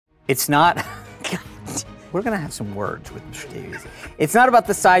It's not. We're going to have some words with Mr. Davies. It's not about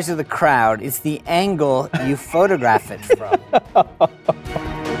the size of the crowd. It's the angle you photograph it from.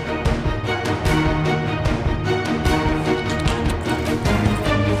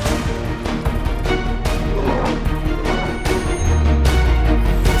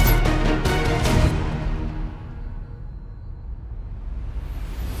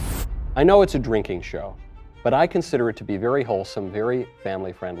 I know it's a drinking show, but I consider it to be very wholesome, very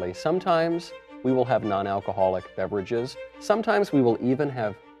family-friendly. Sometimes we will have non-alcoholic beverages. Sometimes we will even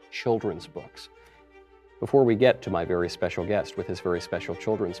have children's books. Before we get to my very special guest with his very special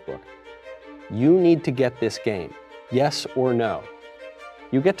children's book, you need to get this game, yes or no.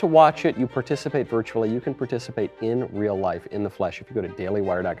 You get to watch it, you participate virtually, you can participate in real life, in the flesh. If you go to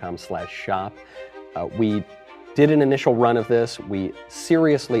dailywire.com/shop, we did an initial run of this. We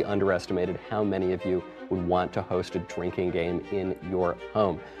seriously underestimated how many of you would want to host a drinking game in your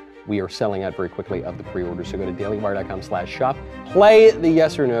home. We are selling out very quickly of the pre-orders, so go to dailywire.com/shop. Play the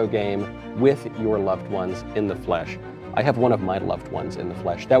yes or no game with your loved ones in the flesh. I have one of my loved ones in the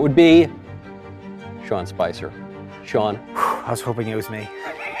flesh. That would be Sean Spicer. Sean. I was hoping it was me.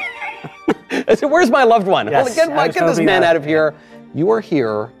 I said, where's my loved one? Yes, Get this man out of here. You are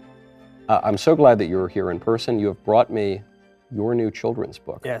here. I'm so glad that you're here in person. You have brought me your new children's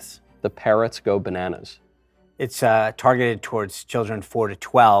book. Yes. The Parrots Go Bananas. It's targeted towards children 4 to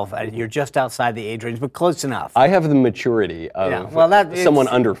 12. You're just outside the age range, but close enough. I have the maturity of someone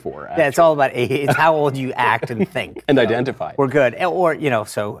under 4. Actually. Yeah, it's all about age. It's how old you act and think. And identify. We're good. Or,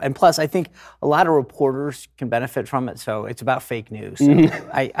 and plus I think a lot of reporters can benefit from it, so it's about fake news. So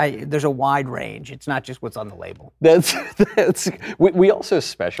there's a wide range. It's not just what's on the label. We also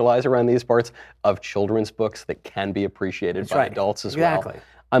specialize around these parts of children's books that can be appreciated by adults as well. Exactly.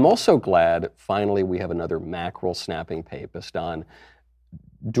 I'm also glad, finally, we have another mackerel snapping papist on.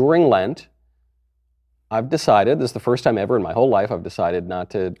 During Lent, I've decided, this is the first time ever in my whole life I've decided not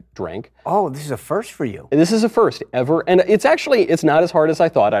to drink. Oh, this is a first for you. This is a first ever, and it's not as hard as I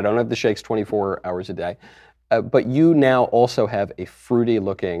thought. I don't have the shakes 24 hours a day. But you now also have a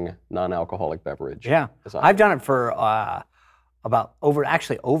fruity-looking non-alcoholic beverage. Yeah, I've done it for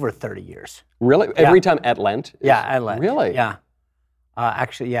over 30 years. Really? Yeah. Every time at Lent? Yeah, at Lent. Really? Yeah.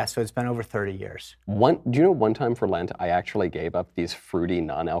 So it's been over 30 years. Do you know one time for Lent, I actually gave up these fruity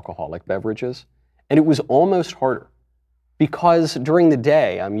non-alcoholic beverages, and it was almost harder because during the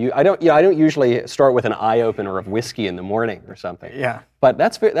day, I don't usually start with an eye opener of whiskey in the morning or something. Yeah. But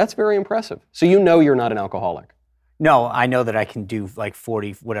that's very impressive. So you know you're not an alcoholic. No, I know that I can do like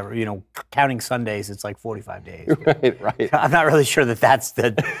 40, whatever, counting Sundays, it's like 45 days. Right. I'm not really sure that that's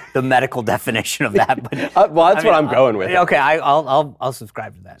the medical definition of that. But that's what I'm going with. Okay, I'll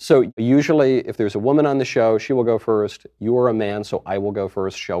subscribe to that. So usually if there's a woman on the show, she will go first. You are a man, so I will go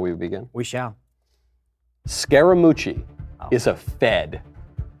first. Shall we begin? We shall. Scaramucci is a fed.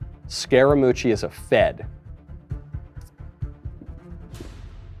 Scaramucci is a fed.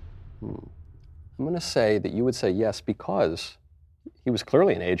 I'm going to say that you would say yes because he was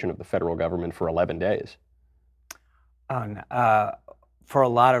clearly an agent of the federal government for 11 days. For a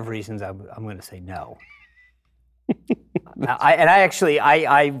lot of reasons, I'm going to say no.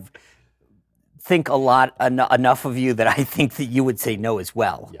 I think a lot enough of you that I think that you would say no as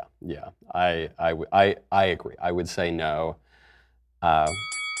well. Yeah. I agree. I would say no.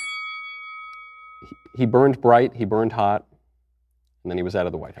 He burned bright. He burned hot. And then he was out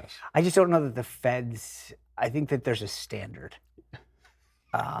of the White House. I just don't know that the feds, I think that there's a standard.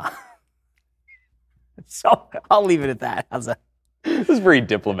 So I'll leave it at that. How's that? This is very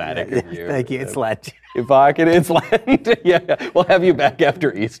diplomatic of you. Thank you. It's Lent. It's Lent. Yeah. We'll have you back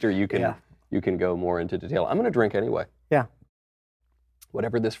after Easter. You can go more into detail. I'm going to drink anyway. Yeah.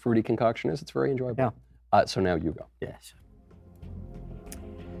 Whatever this fruity concoction is, it's very enjoyable. Yeah. So now you go. Yes.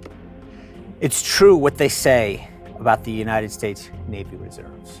 It's true what they say about the United States Navy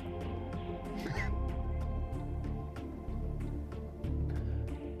Reserves.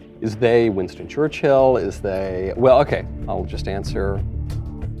 Is they Winston Churchill? Well, okay, I'll just answer.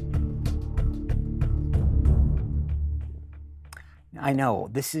 I know,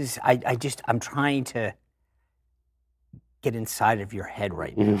 I'm trying to get inside of your head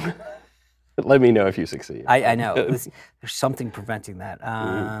right now. Let me know if you succeed. I know, there's something preventing that.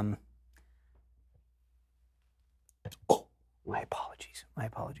 Oh, my apologies.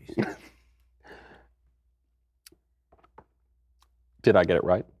 Did I get it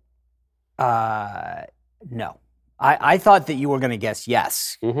right? No. I thought that you were going to guess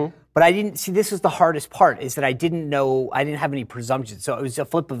yes, but I didn't. See, this was the hardest part, is that I didn't have any presumptions, so it was a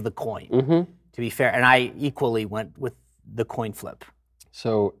flip of the coin, to be fair, and I equally went with the coin flip.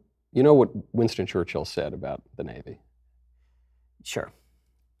 So You know what Winston Churchill said about the Navy? Sure.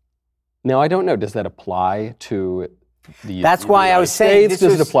 Now, I don't know, does that apply to the That's why United I was saying States? this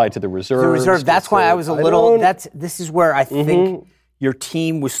Does it was- apply to the reserves? The reserve. That's Does why I it- was a little. don't- This is where I think your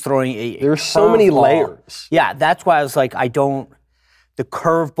team was throwing a. There's so many curveball. layers. Yeah, that's why I was like, I don't. The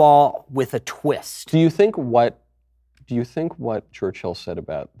curveball with a twist. Do you think what Churchill said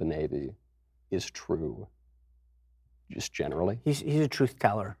about the Navy is true, just generally? He's a truth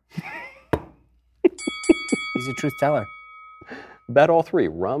teller. He's a truth teller. About all three: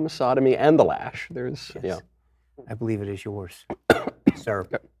 rum, sodomy, and the lash. There's Yes. yeah. I believe it is yours, sir.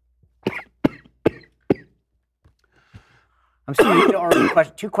 I'm seeing you already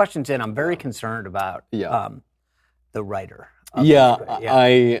two questions in. I'm very concerned about Yeah. the writer. of Yeah,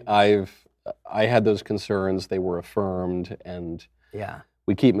 this script. I had those concerns. They were affirmed, and Yeah.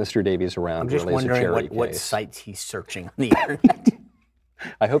 we keep Mr. Davies around I'm just really as a wondering charity what case. sites he's searching on the internet.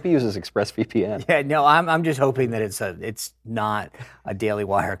 I hope he uses ExpressVPN. Yeah, no, I'm just hoping that it's not a Daily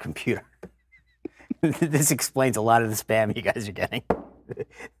Wire computer. This explains a lot of the spam you guys are getting.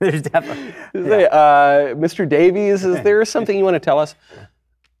 There's definitely. Say, Mr. Davies, is there something you want to tell us?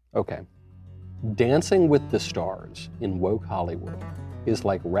 Okay. Dancing with the Stars in woke Hollywood is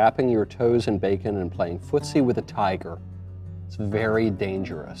like wrapping your toes in bacon and playing footsie with a tiger. It's very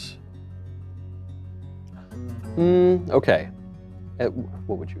dangerous. Okay.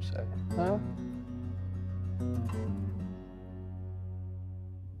 What would you say?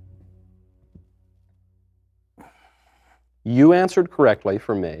 You answered correctly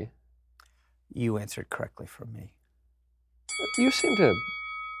for me. You answered correctly for me. You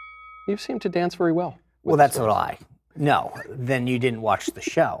seem to dance very well. Well, that's what I. No, then you didn't watch the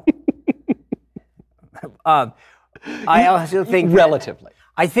show. I also think relatively.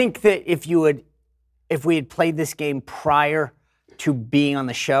 I think that if we had played this game prior to being on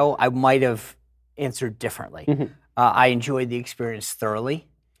the show, I might have answered differently. I enjoyed the experience thoroughly.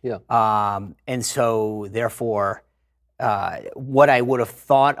 Yeah. And so, therefore, what I would have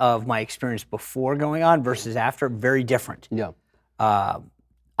thought of my experience before going on versus after, very different. Yeah.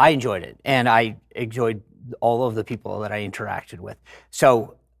 I enjoyed it, and I enjoyed all of the people that I interacted with.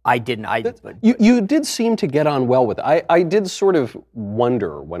 So I didn't. You did seem to get on well with it. I did sort of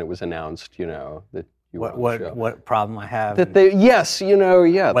wonder when it was announced, that you were on the show. What problem I have? That they, yes,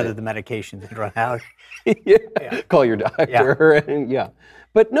 yeah. Whether the medication had run out. Yeah. Call your doctor. And yeah.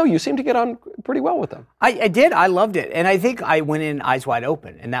 But no, you seem to get on pretty well with them. I did. I loved it. And I think I went in eyes wide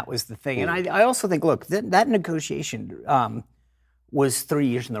open, and that was the thing. And I also think, look, that negotiation was 3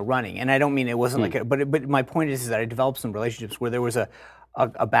 years in the running. And I don't mean it wasn't like but my point is that I developed some relationships where there was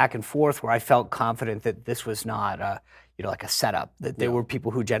a back and forth where I felt confident that this was not like a setup, that there were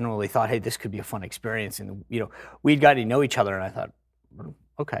people who genuinely thought, hey, this could be a fun experience. And, we'd gotten to know each other, and I thought,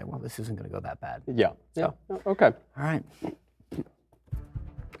 okay, well, this isn't going to go that bad. Yeah. Yeah. Okay. All right.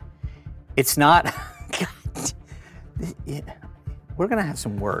 It's not. God, we're going to have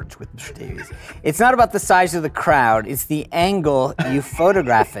some words with Mr. Davies. It's not about the size of the crowd. It's the angle you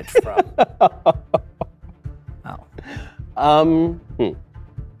photograph it from. Oh.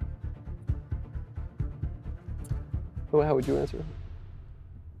 Well, how would you answer?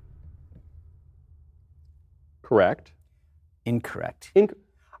 Correct. Incorrect.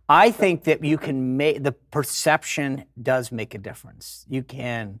 I think that you can make the perception does make a difference. You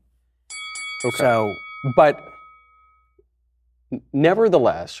can. Okay. So, but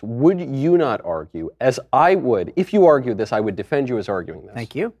nevertheless, would you not argue, as I would, if you argue this, I would defend you as arguing this.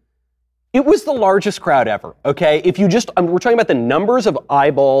 thank you. It was the largest crowd ever, okay? If you just, we're talking about the numbers of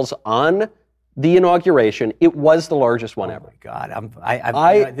eyeballs on the inauguration, it was the largest one ever. Oh my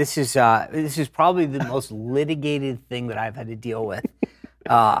God, this is probably the most litigated thing that I've had to deal with,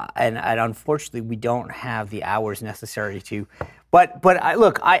 and unfortunately we don't have the hours necessary to. But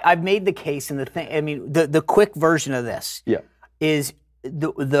I've made the case, and the thing. I mean, the quick version of this is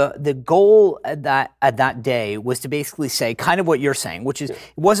the goal at that day was to basically say kind of what you're saying, which is it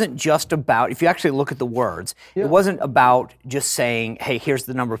wasn't just about, if you actually look at the words, it wasn't about just saying, hey, here's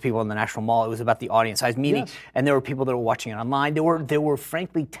the number of people in the National Mall. It was about the audience size, meaning, and there were people that were watching it online. There were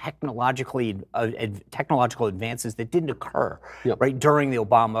frankly technological advances that didn't occur right during the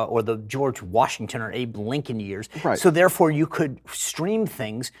Obama or the George Washington or Abe Lincoln years. Right. So therefore, you could stream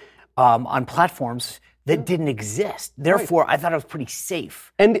things on platforms that didn't exist. Therefore, I thought it was pretty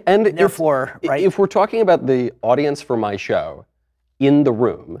safe. And therefore, if we're talking about the audience for my show in the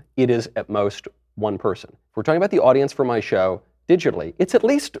room, it is at most one person. If we're talking about the audience for my show digitally, it's at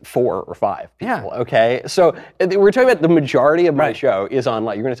least 4 or 5 people, okay? So we're talking about the majority of my show is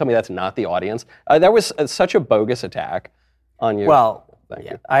online. You're going to tell me that's not the audience? That was such a bogus attack on you. Well, Thank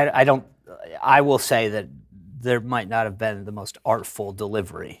you. I don't. I will say that there might not have been the most artful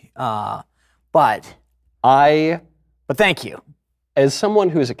delivery, but thank you. As someone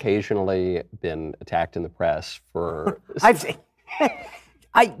who's occasionally been attacked in the press for,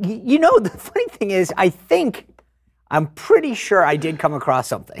 you know, the funny thing is, I'm pretty sure I did come across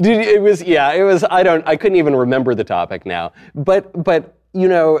something. It was. I couldn't even remember the topic now. But you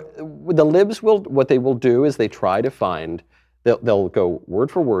know, the libs what they will do is they try to find. They'll go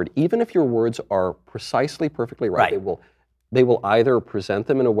word for word, even if your words are precisely perfectly right. They will either present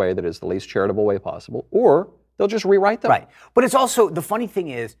them in a way that is the least charitable way possible, or they'll just rewrite them. Right. But it's also, the funny thing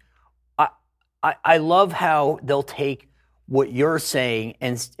is, I love how they'll take what you're saying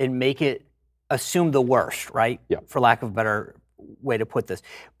and make it assume the worst, right? Yeah. For lack of a better way to put this.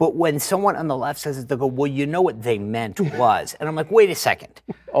 But when someone on the left says it, they'll go, well, you know what they meant was. And I'm like, wait a second.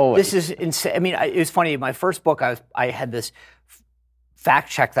 This is insane. I mean, it was funny. In my first book, I had this fact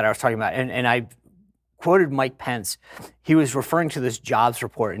check that I was talking about, and I quoted Mike Pence. He was referring to this jobs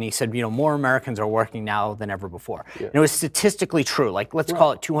report, and he said, you know, more Americans are working now than ever before. Yeah. And it was statistically true. Like, let's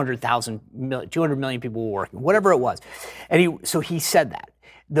call it 200 million people were working, whatever it was. And so he said that.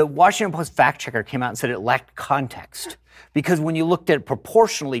 The Washington Post fact checker came out and said it lacked context because when you looked at it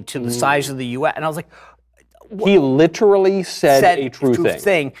proportionally to the size of the U.S., and I was like, he literally said a true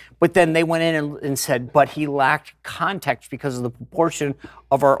thing. But then they went in and said, but he lacked context because of the proportion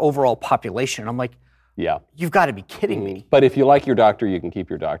of our overall population. I'm like, yeah, you've got to be kidding me. But if you like your doctor, you can keep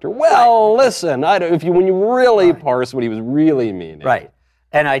your doctor. Well, listen, when you really parse what he was really meaning. Right.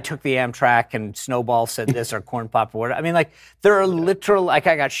 And I took the Amtrak, and Snowball said this, or Corn Pop, or whatever. I mean, like, there are literal, like,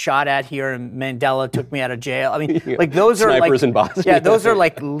 I got shot at here, and Mandela took me out of jail. I mean, like, those are like... Snipers in Boston. Yeah, those are,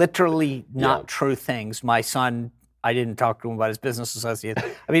 like, literally not true things. My son, I didn't talk to him about his business associates.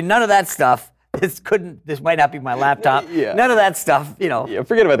 I mean, none of that stuff. This might not be my laptop. None of that stuff, you know. Yeah,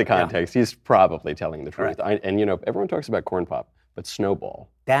 forget about the context. He's probably telling the truth. Right. And, you know, everyone talks about Corn Pop, but Snowball,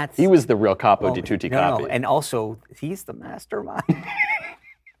 he was the real capo di tutti capi. No, and also, he's the mastermind.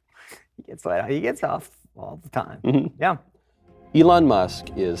 He gets off all the time. Mm-hmm. Yeah. Elon Musk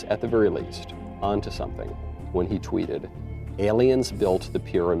is, at the very least, onto something when he tweeted, "Aliens built the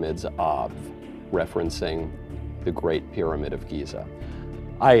pyramids of," referencing the Great Pyramid of Giza.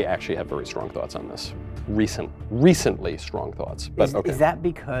 I actually have very strong thoughts on this. Recently strong thoughts. But Is that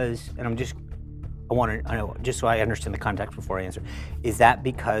because, and I know, just so I understand the context before I answer, is that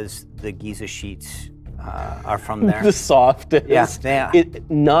because the Giza sheets are from there? The softest. Yeah.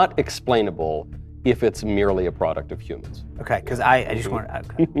 Not explainable if it's merely a product of humans. Okay, because I just want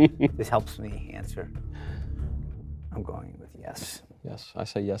this helps me answer. I'm going with yes. Yes, I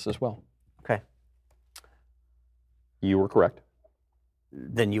say yes as well. Okay. You were correct.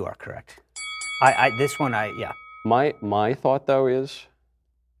 Then you are correct. Yeah. My thought, though, is...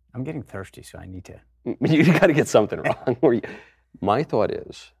 I'm getting thirsty, so I need to... You got to get something wrong. My thought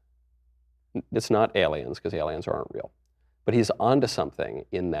is, it's not aliens, because aliens aren't real. But he's onto something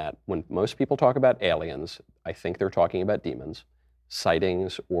in that when most people talk about aliens, I think they're talking about demons,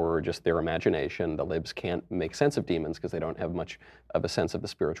 sightings, or just their imagination. The libs can't make sense of demons because they don't have much of a sense of the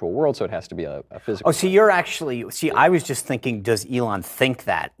spiritual world, so it has to be a physical. Oh, so I was just thinking, does Elon think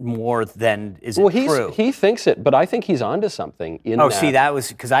that more than is it true? He thinks it, but I think he's onto something in that. Oh, see, that was,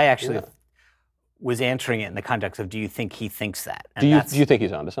 because I actually was answering it in the context of, do you think he thinks that? And do you think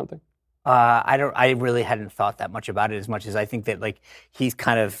he's onto something? I really hadn't thought that much about it, as much as I think that, like, he's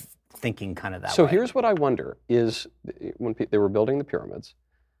kind of thinking kind of that way. So here's what I wonder is, when they were building the pyramids,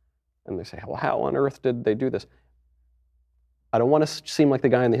 and they say, well, how on earth did they do this? I don't want to seem like the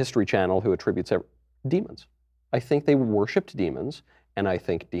guy on the History Channel who attributes demons. I think they worshipped demons, and I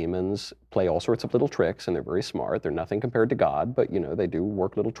think demons play all sorts of little tricks, and they're very smart. They're nothing compared to God, but, you know, they do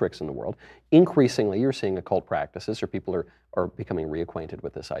work little tricks in the world. Increasingly, you're seeing occult practices, or people are becoming reacquainted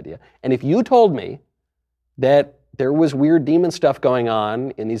with this idea. And if you told me that there was weird demon stuff going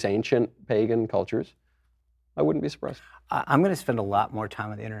on in these ancient pagan cultures, I wouldn't be surprised. I'm going to spend a lot more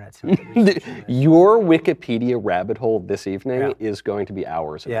time on the internet tonight. Your Wikipedia rabbit hole this evening is going to be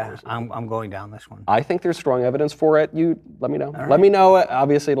hours and hours. Yeah, I'm going down this one. I think there's strong evidence for it. You let me know. Right. Let me know.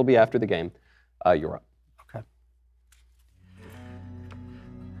 Obviously, it'll be after the game. You're up. Okay.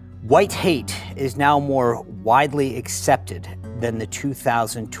 White hate is now more widely accepted than the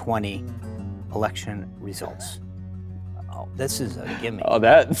 2020 election results. Oh, this is a gimme. Oh,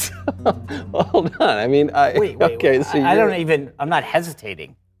 that's... Well, hold on. I mean, wait. Okay, so I'm not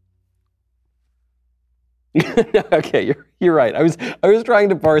hesitating. Okay, you're right. I was trying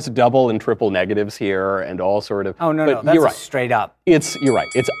to parse double and triple negatives here and all sort of... Oh, no, that's you're right. Straight up. You're right.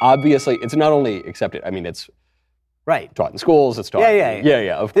 It's obviously, it's not only accepted, I mean, it's Right. Taught in schools. It's taught.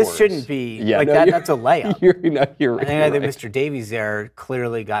 Yeah. Of This course. shouldn't be Yeah, no, that. That's a layup. You're I think right. that Mr. Davies there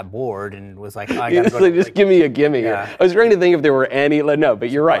clearly got bored and was like, oh, I gotta go. Like, just give me a gimme. Yeah. I was trying to think if there were any. No,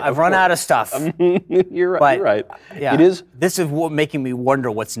 but you're right. I've run out of stuff. You're right. But, you're right. Yeah. It is. This is what making me wonder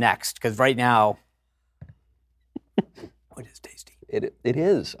what's next, because right now, it is tasty. It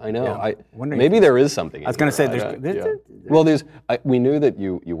is. I know. Yeah. Maybe there is something. I was going to say, Well, we knew that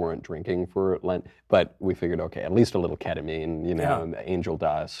you weren't drinking for Lent, but we figured, okay, at least a little ketamine, angel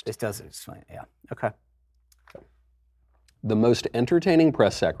dust. This does it. It's fine. Yeah. Okay. The most entertaining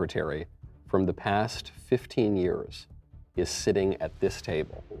press secretary from the past 15 years is sitting at this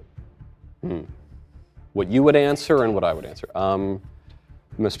table. What you would answer and what I would answer.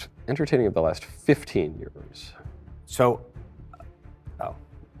 Most entertaining of the last 15 years. So,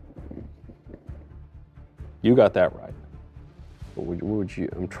 You got that right. What would you?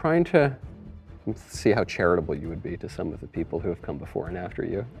 I'm trying to see how charitable you would be to some of the people who have come before and after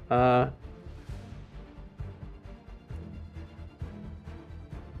you.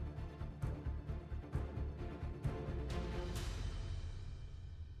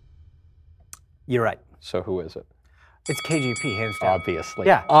 You're right. So who is it? It's KGP, hands down. Obviously.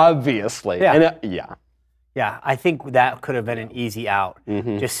 Yeah. Obviously. Yeah. And, yeah. Yeah, I think that could have been an easy out,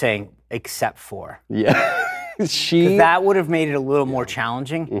 just saying, except for. Yeah. That would have made it a little more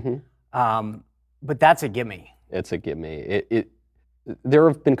challenging, but that's a gimme. It's a gimme. There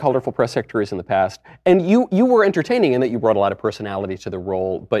have been colorful press secretaries in the past, and you were entertaining in that you brought a lot of personality to the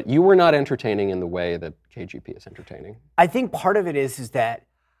role, but you were not entertaining in the way that KGP is entertaining. I think part of it is that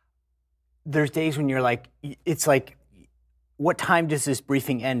there's days when you're like, it's like, what time does this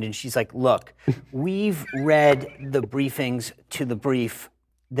briefing end? And she's like, look, we've read the briefings to the brief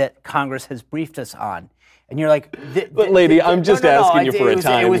that Congress has briefed us on. And you're like, but lady, I'm just asking you for a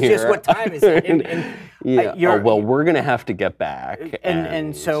time here. It was just, what time is it? Well, we're going to have to get back.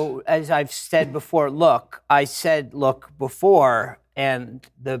 And so, as I've said before, I said before, and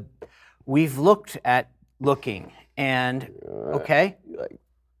we've looked at looking, and okay.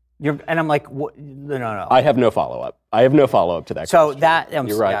 And I'm like, what? No. I have no follow-up. I have no follow-up to that. So question. that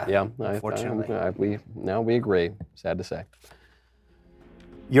you're right. Yeah. Unfortunately, we agree. Sad to say.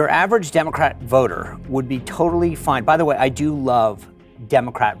 Your average Democrat voter would be totally fine. By the way, I do love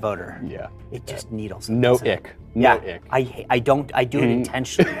Democrat voter. Yeah. It just needles. No ick. No ick. I do it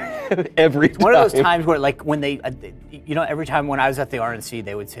intentionally. Every time. One of those times where, like, when they, every time when I was at the RNC,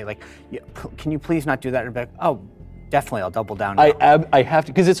 they would say, like, can you please not do that? And I'd be like, oh, definitely, I'll double down now. I have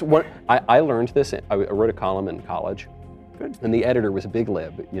to, because it's what I learned this. I wrote a column in college. Good. And the editor was a big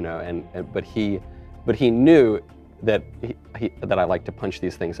lib, but he knew that that I like to punch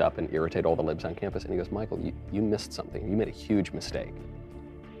these things up and irritate all the libs on campus. And he goes, Michael, you missed something. You made a huge mistake.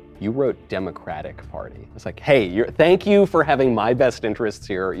 You wrote Democratic Party. It's like, hey, thank you for having my best interests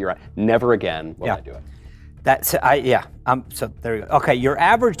here. You're right. Never again will I do it. So there you go. Okay, your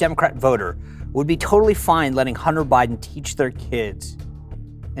average Democrat voter would be totally fine letting Hunter Biden teach their kids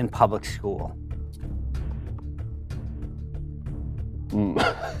in public school.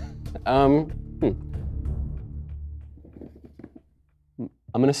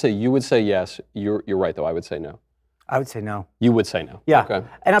 I'm going to say you would say yes. You're right, though. I would say no. I would say no. You would say no. Yeah. Okay.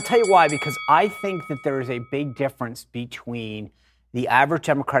 And I'll tell you why, because I think that there is a big difference between the average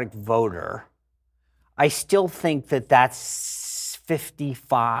Democratic voter. I still think that that's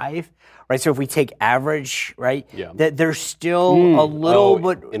 55, right? So if we take average, right, that there's still a little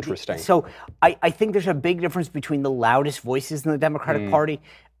bit. Interesting. So I think there's a big difference between the loudest voices in the Democratic Party,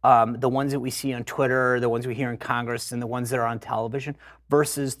 the ones that we see on Twitter, the ones we hear in Congress, and the ones that are on television,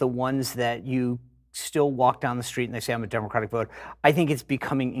 versus the ones that you still walk down the street and they say, I'm a Democratic voter. I think it's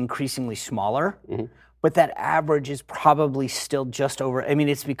becoming increasingly smaller, but that average is probably still just over. I mean,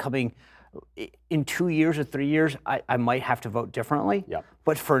 it's becoming, in 2 years or 3 years, I might have to vote differently. Yep.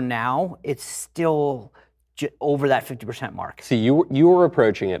 But for now, it's still over that 50% mark. See, you were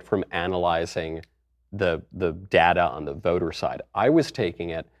approaching it from analyzing the data on the voter side. I was taking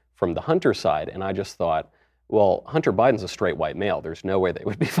it from the Hunter side, and I just thought, well, Hunter Biden's a straight white male. There's no way they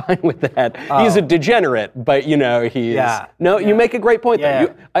would be fine with that. Oh. He's a degenerate, but he's you make a great point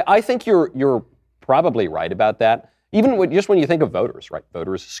there. I think you're probably right about that. Even when you think of voters, right?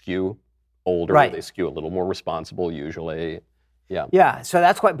 Voters skew older. Right. They skew a little more responsible usually. Yeah. Yeah. So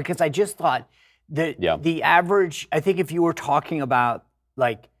that's why, because I just thought the average. I think if you were talking about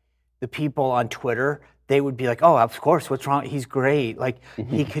like the people on Twitter, they would be like, "Oh, of course. What's wrong? He's great. Like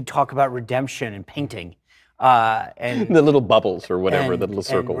he could talk about redemption and painting." And the little bubbles or whatever, the little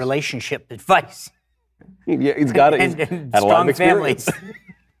circles. And relationship advice. Yeah, he's got it. And strong families.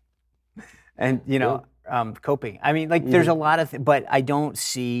 And coping. I mean, like there's a lot of, but I don't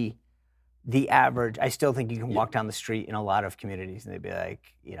see the average. I still think you can walk down the street in a lot of communities and they'd be like,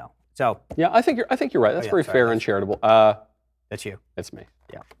 so. Yeah, I think you're right. That's very fair and charitable. That's you. That's me.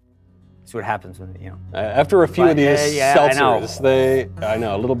 Yeah. That's what happens when, After a few of these seltzers, I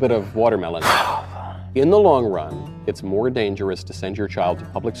know, a little bit of watermelon. In the long run, it's more dangerous to send your child to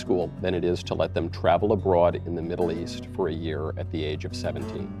public school than it is to let them travel abroad in the Middle East for a year at the age of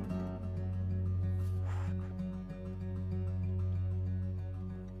 17.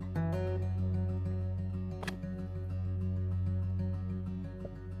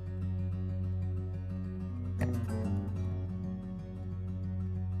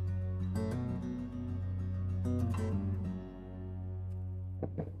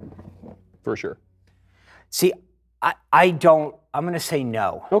 For sure. See, I don't, I'm going to say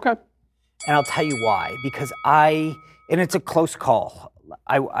no. Okay. And I'll tell you why. Because and it's a close call.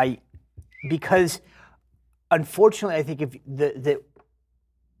 Because unfortunately, I think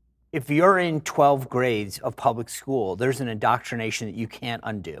if you're in 12 grades of public school, there's an indoctrination that you can't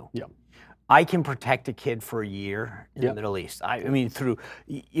undo. Yeah. I can protect a kid for a year in the Middle East. I mean,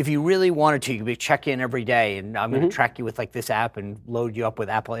 if you really wanted to, you could check in every day, and I'm going to track you with like this app and load you up with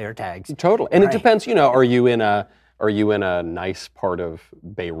Apple AirTags. Totally, and it depends. Are you in a nice part of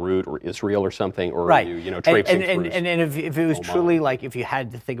Beirut or Israel or something, or are you traipsing through? And if it was truly like, if you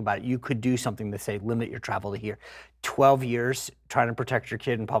had to think about it, you could do something to say limit your travel to here. 12 years trying to protect your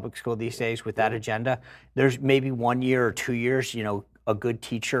kid in public school these days with that agenda. There's maybe 1 year or 2 years, a good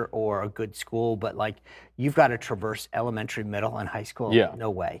teacher or a good school, but like you've got to traverse elementary, middle, and high school. Yeah.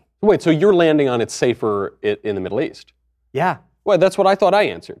 No way. Wait, so you're landing on it's safer in the Middle East? Yeah. Well, that's what I thought I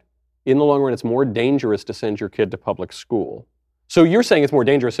answered. In the long run, it's more dangerous to send your kid to public school. So you're saying it's more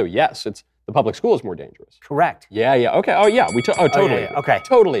dangerous, so yes, the public school is more dangerous. Correct. Yeah, okay. Oh, yeah, totally. Yeah. Okay.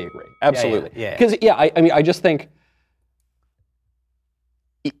 Totally agree. Absolutely. Yeah. Because, I just think,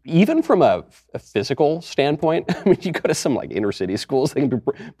 even from a physical standpoint, I mean, you go to some like inner city schools, they can be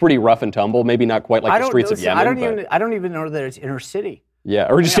pretty rough and tumble, maybe not quite like the streets of Yemen. I don't even know that it's inner city.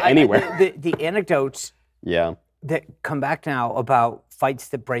 Yeah, or just anywhere. The anecdotes that come back now about fights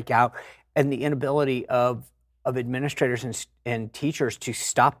that break out and the inability of administrators and teachers to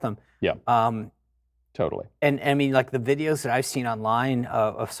stop them. Yeah. Totally. And I mean, like the videos that I've seen online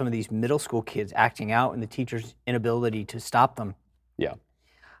of some of these middle school kids acting out and the teachers' inability to stop them. Yeah.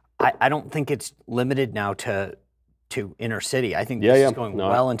 I don't think it's limited now to inner city. I think this is going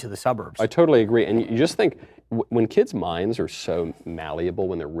well into the suburbs. I totally agree. And you just think when kids' minds are so malleable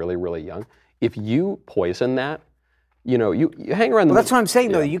when they're really, really young, if you poison that, you hang around. Well, that's what I'm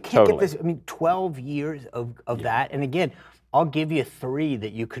saying, though. You can't get this. I mean, 12 years of that. And again, I'll give you 3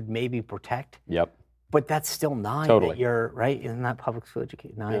 that you could maybe protect. Yep. But that's still 9 that you're, right? Isn't that public school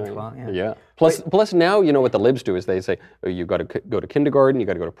education? 9, 12, yeah. Plus now, what the libs do is they say, oh, you got to go to kindergarten, you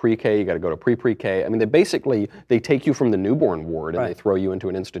got to go to pre-K, you got to go to pre-K. I mean, they take you from the newborn ward and they throw you into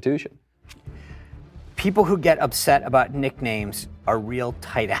an institution. People who get upset about nicknames are real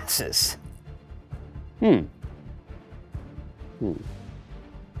tight asses.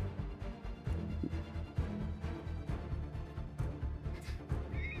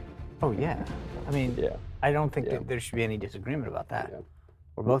 Oh, yeah. I mean, I don't think that there should be any disagreement about that. Yeah.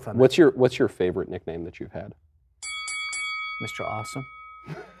 We're both on that. What's your favorite nickname that you've had? Mr. Awesome.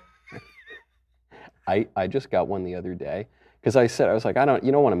 I just got one the other day because I was like,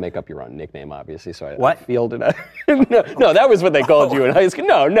 you don't want to make up your own nickname, obviously. So I fielded it. No, that was what they called you in high school.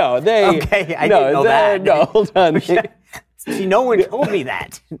 No, they. Okay, I didn't know that. No, hold on. See, no one told me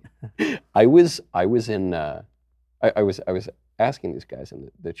that. I was asking these guys in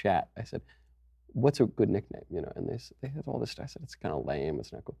the chat. I said, what's a good nickname? And they had all this stuff. I said, it's kind of lame.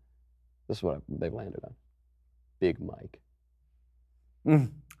 It's not cool. This is what they've landed on. Big Mike.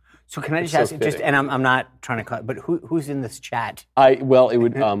 So can I just ask, and I'm not trying to cut, but who's in this chat? It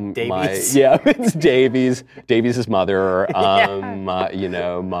would Davies. It's Davies. Davies' mother. Not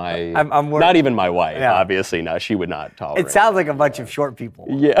even my wife. Obviously, no, she would not tolerate. It sounds like a bunch of short people.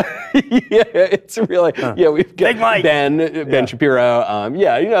 Yeah, it's really we've got Big Mike. Ben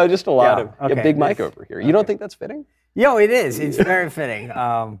Shapiro. Just a lot of Big Mike over here. You don't think that's fitting? Yo, it is. It's very fitting.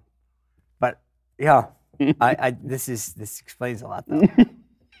 But yeah, this explains a lot though.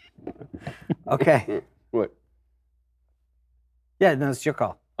 Okay. What? Yeah, no, it's your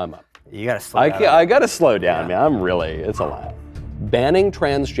call. I'm up. You gotta slow down. I gotta slow down, man. It's a lot. Banning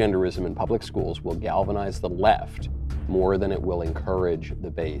transgenderism in public schools will galvanize the left more than it will encourage the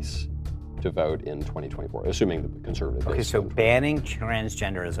base to vote in 2024, assuming the conservative base. Okay, so banning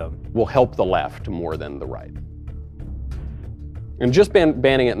transgenderism will help the left more than the right. And just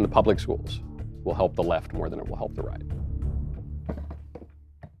banning it in the public schools. will help the left more than it will help the right?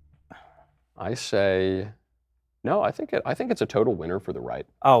 I say no. I think it's a total winner for the right.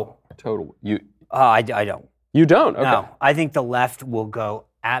 Oh, Total. I don't. You don't? Okay. No, I think the left will go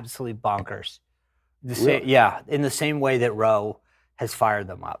absolutely bonkers. Really? Yeah, in the same way that Roe has fired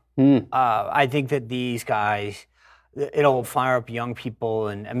them up. I think that these guys, it'll fire up young people,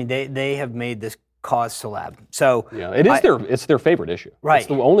 and I mean they have made this cause celeb. So yeah, it's their favorite issue. Right. It's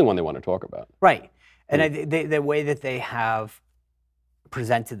the only one they want to talk about. Right, and the way that they have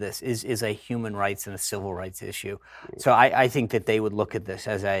presented this is a human rights and a civil rights issue. So I think that they would look at this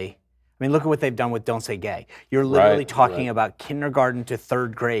as I mean, look at what they've done with Don't Say Gay. You're literally talking about kindergarten to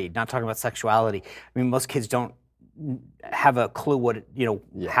third grade, not talking about sexuality. I mean, most kids don't have a clue what,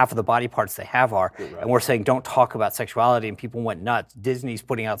 half of the body parts they have are. Right. And we're saying don't talk about sexuality, and people went nuts. Disney's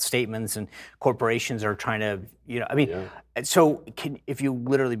putting out statements, and corporations are trying to, so if you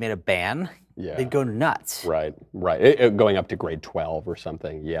literally made a ban, they'd go nuts. Right. Going up to grade 12 or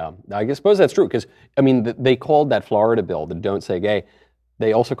something, yeah. I suppose that's true, because, I mean, they called that Florida bill, the Don't Say Gay,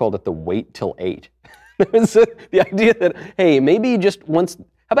 they also called it the wait till 8. The idea that, hey, maybe just once,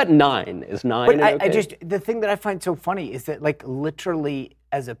 how about 9? Is 9 But okay? The thing that I find so funny is that, like, literally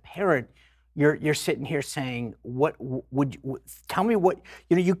as a parent, you're sitting here saying, what would you, tell me what,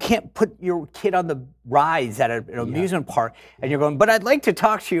 you can't put your kid on the rides at an amusement park, and you're going, but I'd like to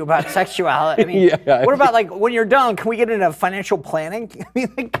talk to you about sexuality. I mean, what about, like, when you're done, can we get into financial planning? I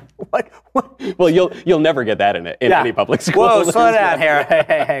mean, like, what? Well, you'll never get that in any public school. Whoa, slow down here.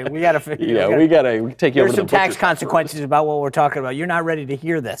 Hey, we got to we got to take you over to the There's some tax consequences about what we're talking about. You're not ready to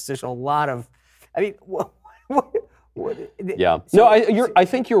hear this. There's a lot of, I mean, Yeah. No, I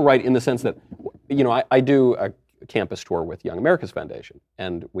think you're right in the sense that, I do a campus tour with Young America's Foundation,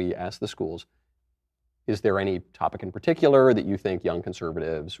 and we ask the schools, is there any topic in particular that you think young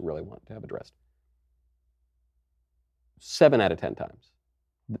conservatives really want to have addressed? 7 out of 10 times,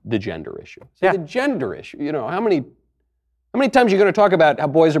 the gender issue. So the gender issue, how many times are you going to talk about how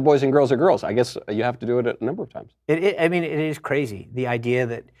boys are boys and girls are girls? I guess you have to do it a number of times. I mean, it is crazy, the idea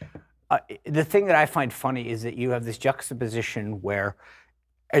that, the thing that I find funny is that you have this juxtaposition where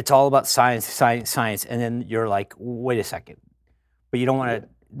it's all about science, and then you're like, wait a second, but you don't want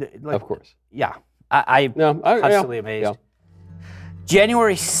to. Like, of course. Yeah, I'm constantly amazed. Yeah.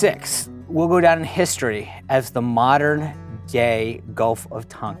 January 6th will go down in history as the modern-day Gulf of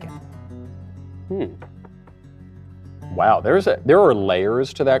Tonkin. Wow, there are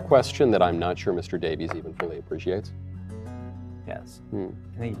layers to that question that I'm not sure Mr. Davies even fully appreciates. Yes. I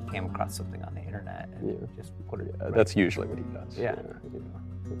think he came across something on the internet and just put it. That's usually what he does. Yeah.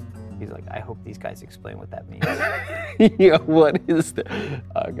 He's like, I hope these guys explain what that means. What is the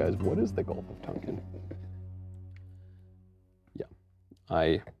guys? What is the Gulf of Tonkin?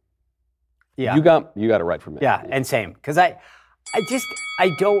 Yeah, You got it right from me. Yeah, and same, because I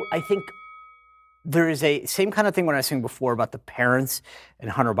think there is a same kind of thing when I was saying before about the parents and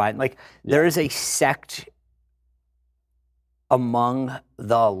Hunter Biden. Like there is a sect among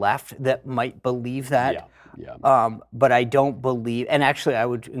the left that might believe that. But I don't believe, and actually I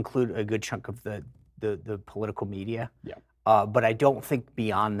would include a good chunk of the political media. But I don't think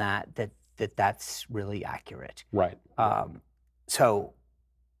beyond that's really accurate. Right. So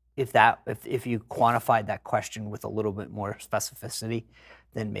if you quantified that question with a little bit more specificity,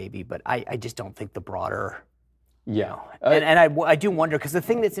 then maybe, but I just don't think the broader, and I do wonder, because the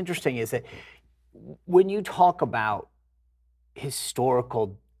thing that's interesting is that when you talk about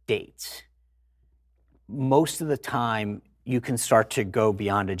historical dates, most of the time you can start to go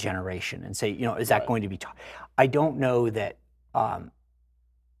beyond a generation and say, is that going to be taught? I don't know that, I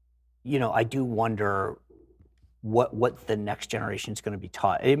do wonder what the next generation is going to be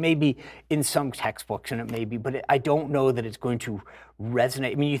taught. It may be in some textbooks, and it may be, but I don't know that it's going to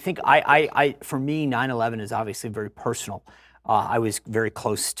resonate. I mean, you think, for me, 9/11 is obviously very personal. I was very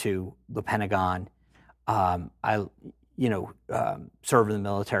close to the Pentagon. Served in the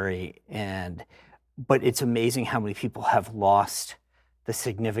military, but it's amazing how many people have lost the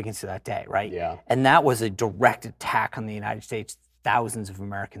significance of that day, right? Yeah. And that was a direct attack on the United States, thousands of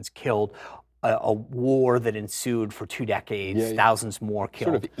Americans killed, a war that ensued for 2 decades, thousands more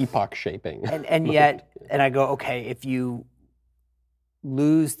killed. Sort of epoch shaping. And yet, and I go, okay, if you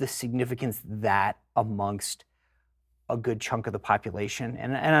lose the significance that amongst a good chunk of the population,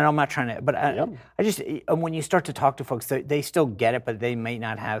 and I'm not trying to, but I just, when you start to talk to folks, they still get it, but they may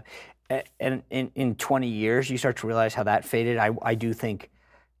not have, and in 20 years, you start to realize how that faded. I do think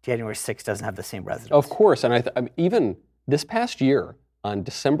January 6th doesn't have the same resonance. Of course, and even this past year, on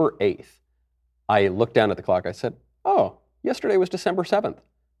December 8th, I looked down at the clock, I said, oh, yesterday was December 7th.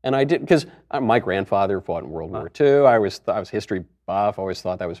 And I did, because my grandfather fought in World War II. I was history buff, always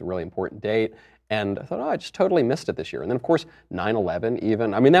thought that was a really important date. And I thought, I just totally missed it this year. And then, of course, 9/11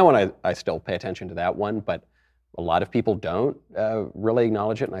 even. I mean, that one I still pay attention to that one, but a lot of people don't really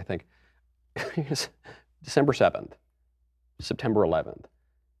acknowledge it. And I think, December 7th, September 11th,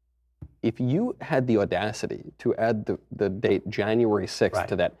 if you had the audacity to add the date January 6th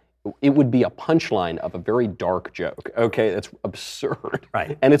to that, it would be a punchline of a very dark joke. Okay, that's absurd.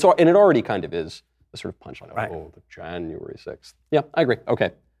 Right. And it already kind of is a sort of punchline. Right. Oh, the January 6th. Yeah, I agree.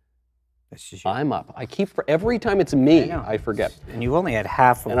 Okay. I'm up. Every time it's me, I forget. And you only had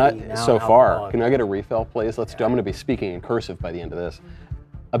half of me so far. Can I get a refill, please? I'm going to be speaking in cursive by the end of this.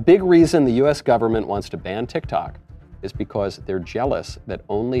 A big reason the U.S. government wants to ban TikTok is because they're jealous that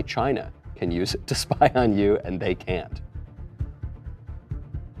only China can use it to spy on you and they can't.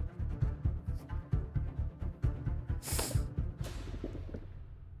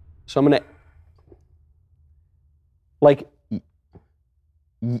 So I'm going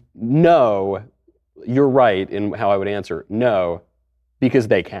to, no, you're right in how I would answer, no, because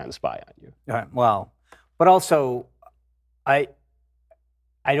they can spy on you. Right. Well, but also, I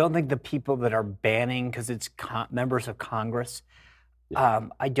don't think the people that are banning, because it's members of Congress,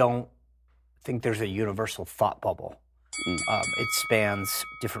 I don't think there's a universal thought bubble. It spans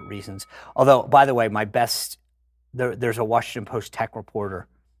different reasons. Although, by the way, there's a Washington Post tech reporter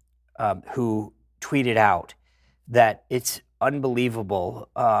who tweeted out that it's unbelievable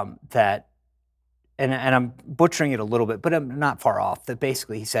that, and I'm butchering it a little bit, but I'm not far off, that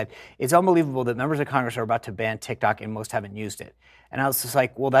basically he said, it's unbelievable that members of Congress are about to ban TikTok and most haven't used it. And I was just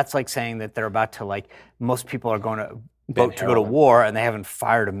like, well, that's like saying that they're about to, most people are going to vote to go to war and they haven't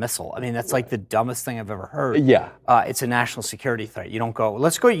fired a missile. I mean, that's like the dumbest thing I've ever heard. Yeah. It's a national security threat. You don't go,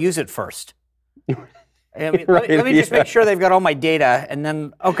 let's go use it first. I mean, let me just make sure they've got all my data, and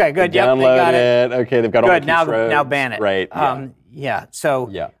then okay, good. Yep, they got it. Okay, they've got all my keystrokes. Now ban it. Right. So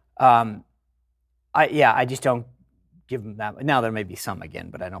I just don't give them that. Now there may be some again,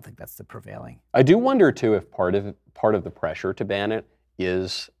 but I don't think that's the prevailing. I do wonder too if part of the pressure to ban it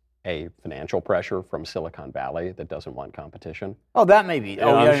is a financial pressure from Silicon Valley that doesn't want competition. Oh, that may be.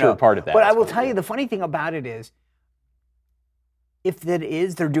 I'm sure part of that. But I will tell you, the funny thing about it is, if that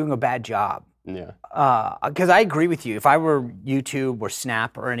is, they're doing a bad job. Yeah. Because I agree with you. If I were YouTube or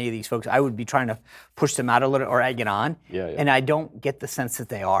Snap or any of these folks, I would be trying to push them out a little or egg it on. Yeah. And I don't get the sense that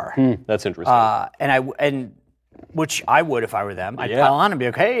they are. That's interesting. And which I would if I were them. I'd pile on and be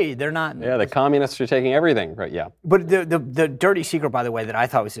like, hey, they're not. Yeah, the communists are taking everything. Right. Yeah. But the dirty secret, by the way, that I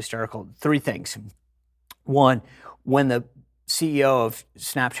thought was hysterical. 3 things. One, when the CEO of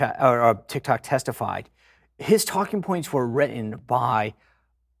Snapchat or TikTok testified, his talking points were written by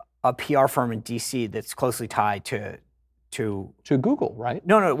a PR firm in D.C. that's closely tied to Google, right?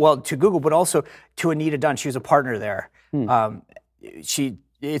 No, well, to Google, but also to Anita Dunn. She was a partner there.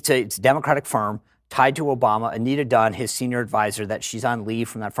 It's a Democratic firm tied to Obama. Anita Dunn, his senior advisor, that she's on leave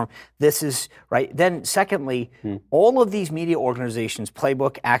from that firm. This is right. Then, secondly, all of these media organizations,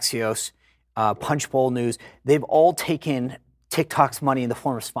 Playbook, Axios, Punchbowl News, they've all taken TikTok's money in the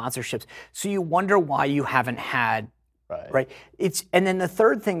form of sponsorships. So you wonder why you haven't had. Right. And then the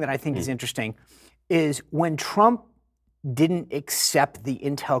third thing that I think is interesting is when Trump didn't accept the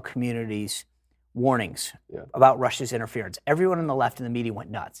intel community's warnings about Russia's interference, everyone on the left and the media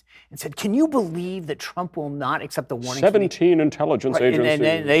went nuts and said, can you believe that Trump will not accept the warnings? 17 intelligence agencies.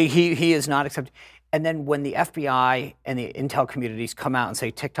 And he is not accepting. And then when the FBI and the intel communities come out and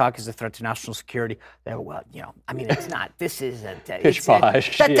say TikTok is a threat to national security, they go, well, I mean, it's not. This is a pish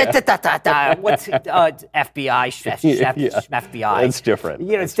posh. What's FBI? FBI. It's different.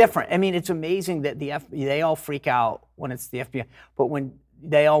 It's different. I mean, it's amazing that they all freak out when it's the FBI, but when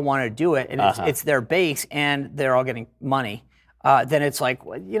they all want to do it and it's their base and they're all getting money. Then it's like,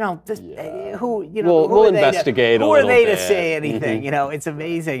 who we'll investigate. Who are they to say anything? It's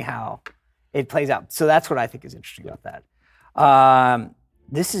amazing how it plays out. So that's what I think is interesting about that.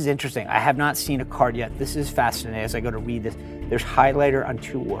 This is interesting. I have not seen a card yet. This is fascinating. As I go to read this, there's highlighter on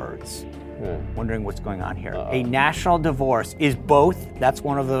 2 words. Wondering what's going on here. A national divorce is both, that's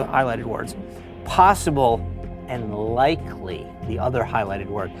one of the highlighted words, possible and likely, the other highlighted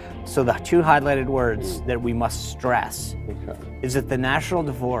word. So the 2 highlighted words that we must stress is that the national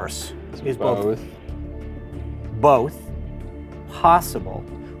divorce is both possible,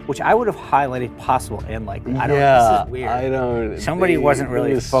 which I would have highlighted possible and likely. I don't know, this is weird. I don't. Somebody wasn't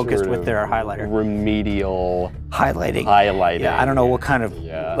really focused with their highlighter. Remedial highlighting. Yeah, I don't know what kind of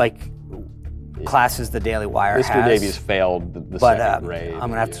classes the Daily Wire has. Mr. Davies failed the second grade. I'm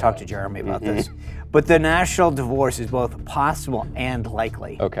going to have to talk to Jeremy about this. But the national divorce is both possible and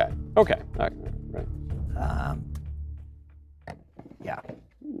likely. Okay. All right. Yeah.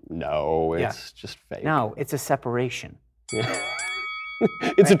 No, it's just fake. No, it's a separation.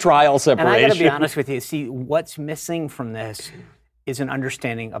 It's a trial separation. And I got to be honest with you. See, what's missing from this is an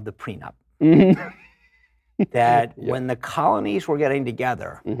understanding of the prenup. That when the colonies were getting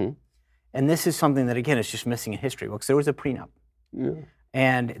together, and this is something that, again, is just missing in history books, there was a prenup. Yeah.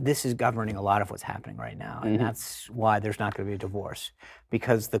 And this is governing a lot of what's happening right now. And that's why there's not going to be a divorce,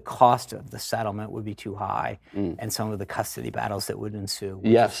 because the cost of the settlement would be too high, and some of the custody battles that would ensue would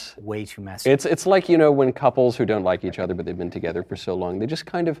Yes. be way too messy. It's like, when couples who don't like each other, but they've been together for so long, they just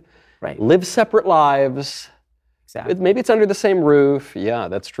kind of Right. live separate lives. Exactly. Maybe it's under the same roof. Yeah,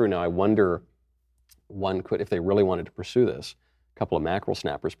 that's true. Now, I wonder, one could, if they really wanted to pursue this, a couple of mackerel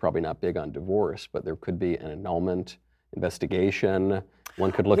snappers, probably not big on divorce, but there could be an annulment investigation.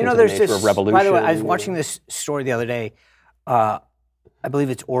 One could look into the there's nature this, of revolution. by the way, I was watching this story the other day. I believe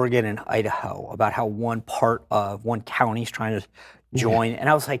it's Oregon and Idaho, about how one county is trying to join. And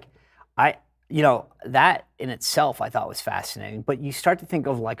I was like, that in itself I thought was fascinating. But you start to think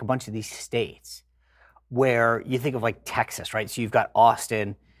of like a bunch of these states where you think of like Texas, right? So you've got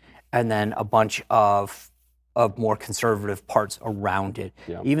Austin and then a bunch of more conservative parts around it.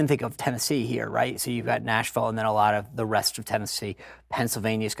 Yeah. Even think of Tennessee here, right? So you've got Nashville and then a lot of the rest of Tennessee.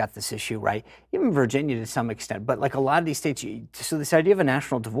 Pennsylvania's got this issue, right? Even Virginia to some extent. But like a lot of these states, so this idea of a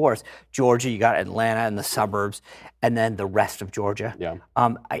national divorce, Georgia, you got Atlanta and the suburbs, and then the rest of Georgia. Yeah.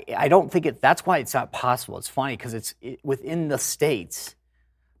 I don't think that's why it's not possible. It's funny because within the states,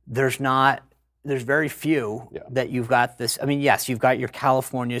 there's very few that you've got this. I mean, yes, you've got your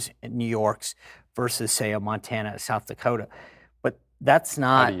Californias and New Yorks versus, say, a Montana, South Dakota. But that's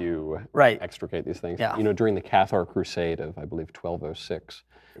not... How do you extricate these things? Yeah. During the Cathar Crusade of, I believe, 1206.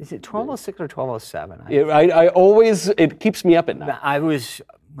 Is it 1206 or 1207? I always, it keeps me up at night.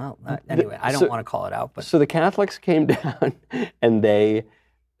 Anyway, I don't want to call it out. But So the Catholics came down and there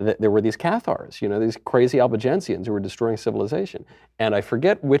were these Cathars, these crazy Albigensians who were destroying civilization. And I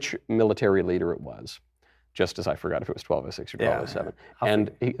forget which military leader it was, just as I forgot if it was 1206 or 1207.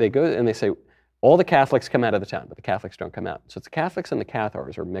 And they go and they say, all the Catholics come out of the town, but the Catholics don't come out. So it's the Catholics and the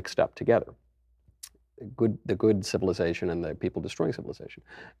Cathars are mixed up together. The good civilization and the people destroying civilization.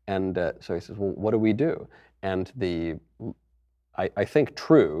 And so he says, well, what do we do? And I think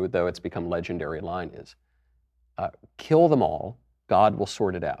true, though it's become legendary line is, kill them all, God will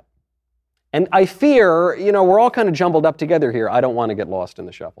sort it out. And I fear, we're all kind of jumbled up together here. I don't want to get lost in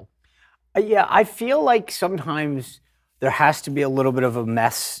the shuffle. Yeah, I feel like sometimes there has to be a little bit of a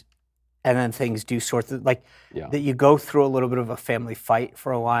mess, and then things do sort of, that you go through a little bit of a family fight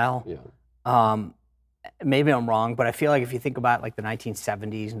for a while. Yeah. Maybe I'm wrong, but I feel like if you think about like the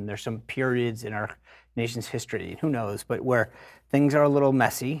 1970s, and there's some periods in our nation's history, who knows, but where things are a little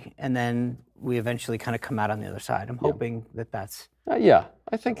messy, and then we eventually kind of come out on the other side. I'm hoping that's... I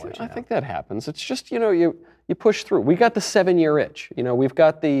think that happens. It's just, you push through. We got the 7-year itch. We've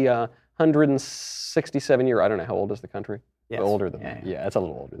got the 167-year, I don't know, how old is the country? Yes. Older than that. Yeah, it's a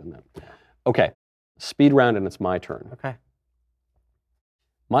little older than that. Okay, speed round and it's my turn. Okay.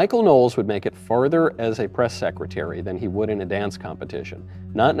 Michael Knowles would make it farther as a press secretary than he would in a dance competition,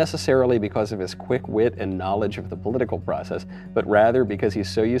 not necessarily because of his quick wit and knowledge of the political process, but rather because he's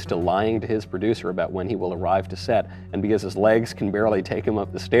so used to lying to his producer about when he will arrive to set, and because his legs can barely take him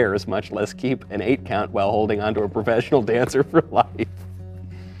up the stairs, much less keep an 8 count while holding onto a professional dancer for life.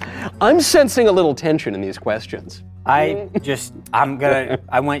 I'm sensing a little tension in these questions. I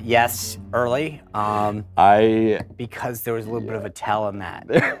went yes early, because there was a little bit of a tell in that.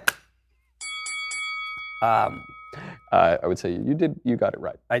 I would say you got it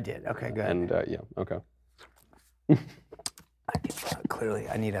right. I did, okay, good. And okay. Clearly,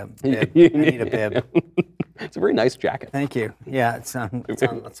 I need a bib. I need a bib. It's a very nice jacket. Thank you. Yeah, it's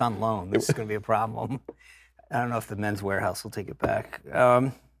on loan. This is going to be a problem. I don't know if the Men's Warehouse will take it back.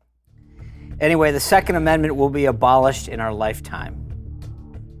 Anyway, the Second Amendment will be abolished in our lifetime.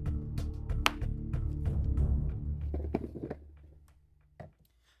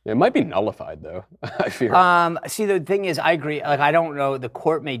 It might be nullified, though, I fear. See, the thing is, I agree. Like, I don't know. The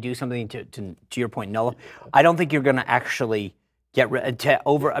court may do something to your point, nullify. I don't think you're going to actually get rid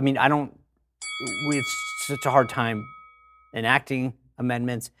over. I mean, we have such a hard time enacting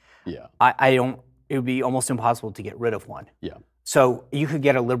amendments. Yeah. I don't. It would be almost impossible to get rid of one. Yeah. So you could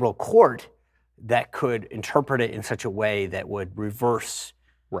get a liberal court that could interpret it in such a way that would reverse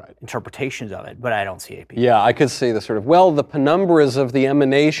interpretations of it, but I don't see it. Yeah, I could see the sort of, the penumbras of the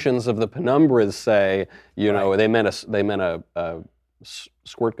emanations of the penumbras say, they meant a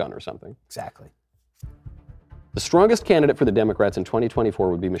squirt gun or something. Exactly. The strongest candidate for the Democrats in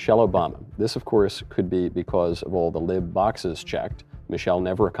 2024 would be Michelle Obama. This, of course, could be because of all the lib boxes checked. Michelle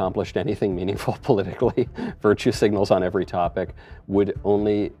never accomplished anything meaningful politically, virtue signals on every topic, was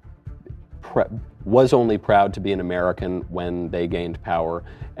only proud to be an American when they gained power,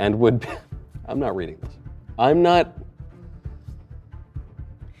 and would, I'm not reading this. I'm not.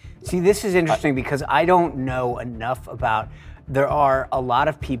 See, this is interesting because I don't know enough about. There are a lot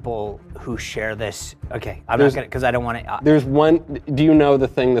of people who share this. Okay, I'm not gonna because I don't want to. There's one. Do you know the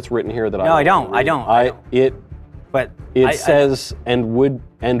thing that's written here that No, I don't. It says and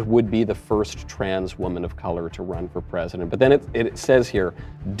would be the first trans woman of color to run for president. But then it says here,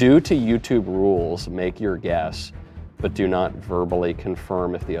 due to YouTube rules, make your guess, but do not verbally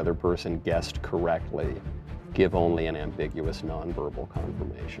confirm if the other person guessed correctly. Give only an ambiguous nonverbal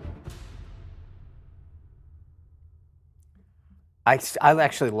confirmation. I've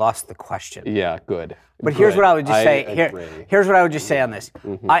actually lost the question. Yeah, good. But here's what I would just say. Agree. Here's what I would just say on this.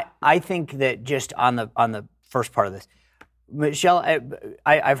 Mm-hmm. I think that just on the first part of this, Michelle,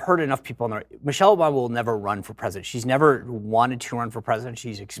 I've heard enough people in there. Michelle Obama will never run for president. She's never wanted to run for president.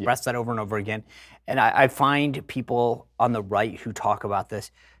 She's expressed that over and over again. And I find people on the right who talk about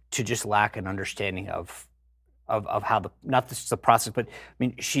this to just lack an understanding of how not the process, but I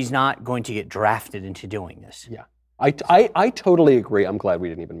mean, she's not going to get drafted into doing this. Yeah. I totally agree. I'm glad we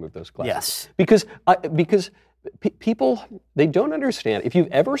didn't even move those classes. Yes. Because people, they don't understand. If you've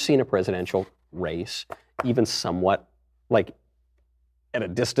ever seen a presidential race, even somewhat like at a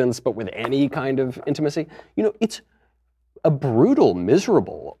distance, but with any kind of intimacy, it's a brutal,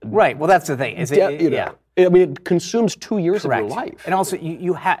 miserable. Right. Well, that's the thing. Yeah. I mean, it consumes 2 years Correct. of your life. And also,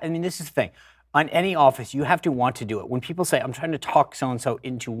 you have. I mean, this is the thing. On any office, you have to want to do it. When people say, I'm trying to talk so-and-so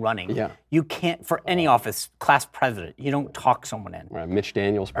into running, you can't, for any office, class president, you don't talk someone in. Right. Mitch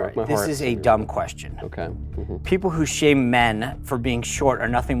Daniels broke my heart. This is a dumb question. Okay. Mm-hmm. People who shame men for being short are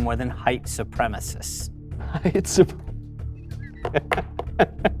nothing more than height supremacists.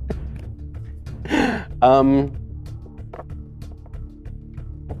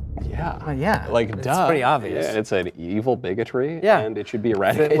 Yeah. Like, it's duh. pretty obvious. Yeah, it's an evil bigotry, Yeah. and it should be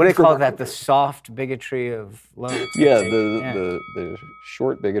eradicated. What do they call that? The soft bigotry of low expectation. Yeah, the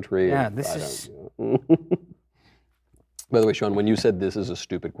short bigotry. Yeah, this is. By the way, Sean, when you said this is a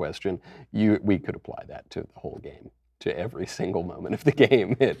stupid question, we could apply that to the whole game, to every single moment of the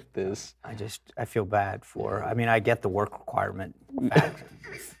game. I feel bad for. I mean, I get the work requirement.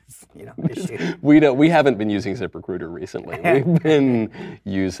 Issue. We haven't been using ZipRecruiter recently. We've been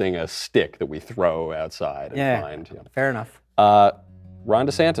using a stick that we throw outside and find. Yeah. Fair enough. Ron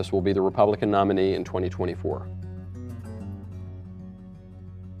DeSantis will be the Republican nominee in 2024.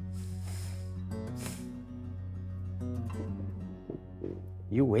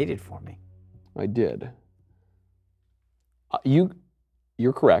 You waited for me. I did. You're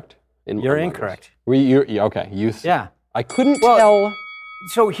correct. You're incorrect. Okay. Yeah. I couldn't tell.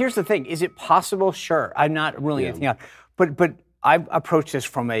 So here's the thing: is it possible? Sure. I'm not ruling anything out, but I approach this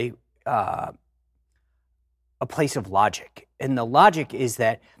from a place of logic, and the logic is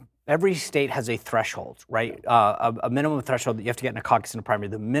that every state has a threshold, right? A minimum threshold that you have to get in a caucus and a primary.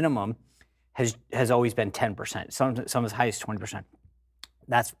 The minimum has always been 10%. Some as high as 20%.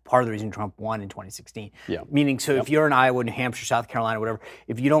 That's part of the reason Trump won in 2016. Yeah. Meaning, if you're in Iowa, New Hampshire, South Carolina, whatever,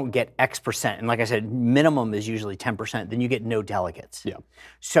 if you don't get X percent, and like I said, minimum is usually 10%, then you get no delegates. Yeah.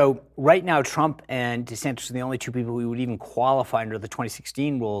 So right now, Trump and DeSantis are the only two people who would even qualify under the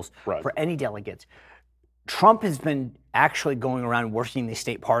 2016 rules for any delegates. Trump has been actually going around working the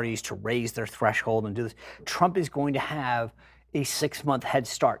state parties to raise their threshold and do this. Trump is going to have a 6-month head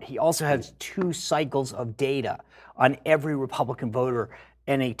start. He also has 2 cycles of data on every Republican voter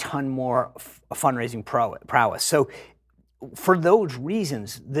and a ton more fundraising prowess. So for those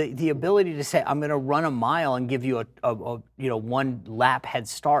reasons, the ability to say, I'm going to run a mile and give you a 1 lap head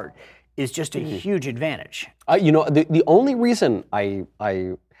start is just a huge advantage. The only reason I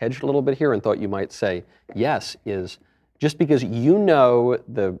hedged a little bit here and thought you might say yes is just because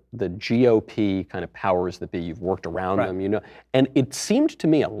the GOP kind of powers that be, you've worked around them, and it seemed to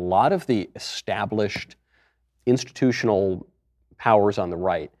me a lot of the established institutional powers on the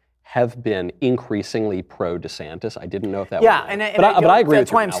right have been increasingly pro DeSantis. I didn't know if that was right. But I agree with you.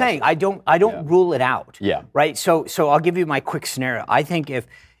 That's why I'm saying I don't rule it out. Yeah. Right. So I'll give you my quick scenario. I think if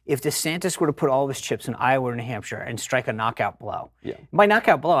DeSantis were to put all of his chips in Iowa or New Hampshire and strike a knockout blow, by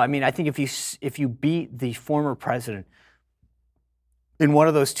knockout blow I mean I think if you beat the former president in one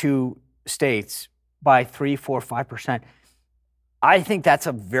of those 2 states by 3, 4, 5%, I think that's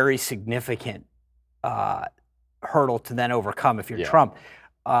a very significant hurdle to then overcome if you're Trump.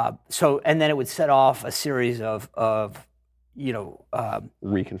 and then it would set off a series of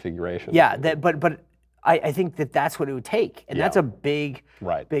reconfiguration. Yeah, but I think that's what it would take, and that's a big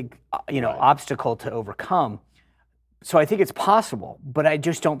obstacle to overcome. So I think it's possible, but I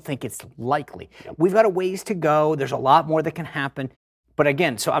just don't think it's likely. Yep. We've got a ways to go. There's a lot more that can happen. But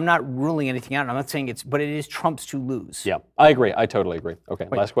again, so I'm not ruling anything out. I'm not saying but it is Trump's to lose. Yeah, I agree. I totally agree. Okay,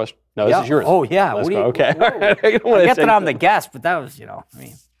 last question. No, this is yours. Oh, yeah. Okay. I get that I'm the guest, but that was,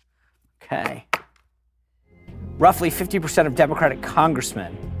 okay. Roughly 50% of Democratic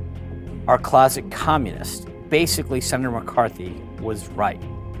congressmen are closet communists. Basically, Senator McCarthy was right.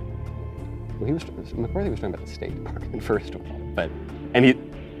 Well, McCarthy was talking about the State Department, first of all.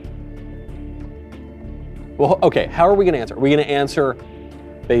 Well, okay, how are we going to answer? Are we going to answer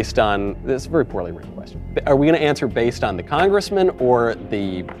based on, this is a very poorly written question. Are we going to answer based on the congressman or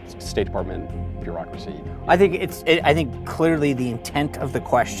the State Department bureaucracy? I think clearly the intent of the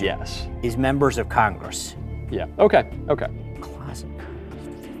question is members of Congress. Yeah, okay. Closet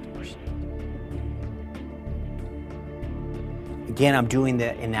 50%. Again, I'm doing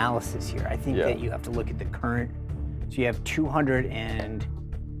the analysis here. I think that you have to look at the current, so you have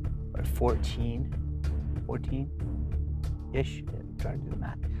 14-ish, trying to do the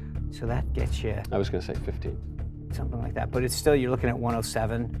math. So that gets you... I was going to say 15. Something like that, but it's still, you're looking at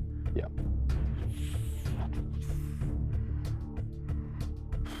 107. Yeah.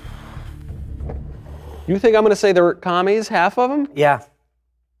 You think I'm going to say they're commies, half of them? Yeah.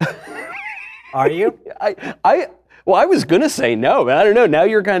 Are you? Well, I was going to say no, but I don't know. Now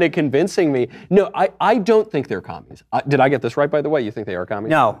you're kind of convincing me. No, I don't think they're commies. Did I get this right, by the way? You think they are commies?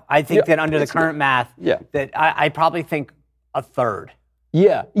 No, I think that under the current math, that I probably think a third.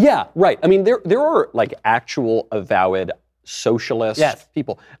 Yeah, right. I mean, there are like actual avowed socialist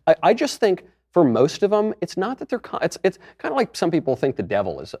people. I just think for most of them, it's not that they're, it's kind of like some people think the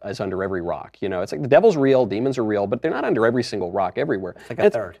devil is under every rock. It's like the devil's real, demons are real, but they're not under every single rock everywhere. It's like a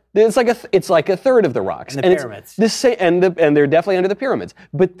third. It's like a third of the rocks. And the pyramids. And they're definitely under the pyramids.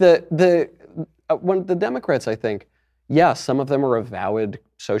 But the Democrats, I think, some of them are avowed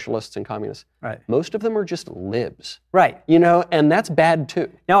socialists and communists. Right. Most of them are just libs. Right. And that's bad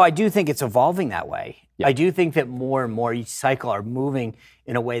too. No, I do think it's evolving that way. Yeah. I do think that more and more each cycle are moving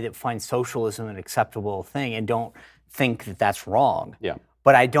in a way that finds socialism an acceptable thing and don't think that that's wrong. Yeah.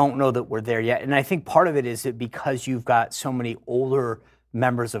 But I don't know that we're there yet. And I think part of it is that because you've got so many older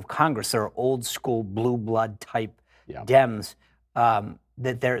members of Congress that are old school blue blood type Dems,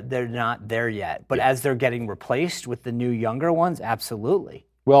 that they're not there yet. But as they're getting replaced with the new younger ones, absolutely.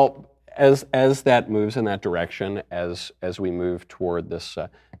 Well, as that moves in that direction, as we move toward this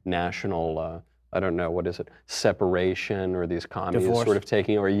national, I don't know, what is it, separation or these commies Divorce. Sort of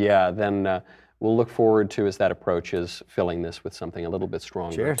taking over, then we'll look forward to, as that approaches, filling this with something a little bit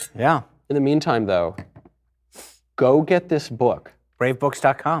stronger. Cheers. Yeah. In the meantime, though, go get this book.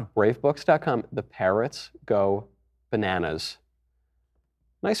 Bravebooks.com. Bravebooks.com. The Parrots Go Bananas.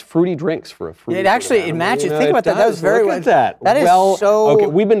 Nice fruity drinks for a fruity. It matches. Think about that. That was very Look at that. That is so. Okay,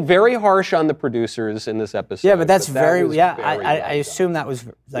 we've been very harsh on the producers in this episode. Yeah, but that's very. Well I assume that was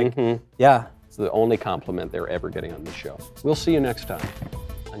like. It's the only compliment they're ever getting on the show. We'll see you next time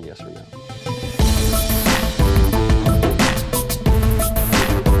on Yes or No.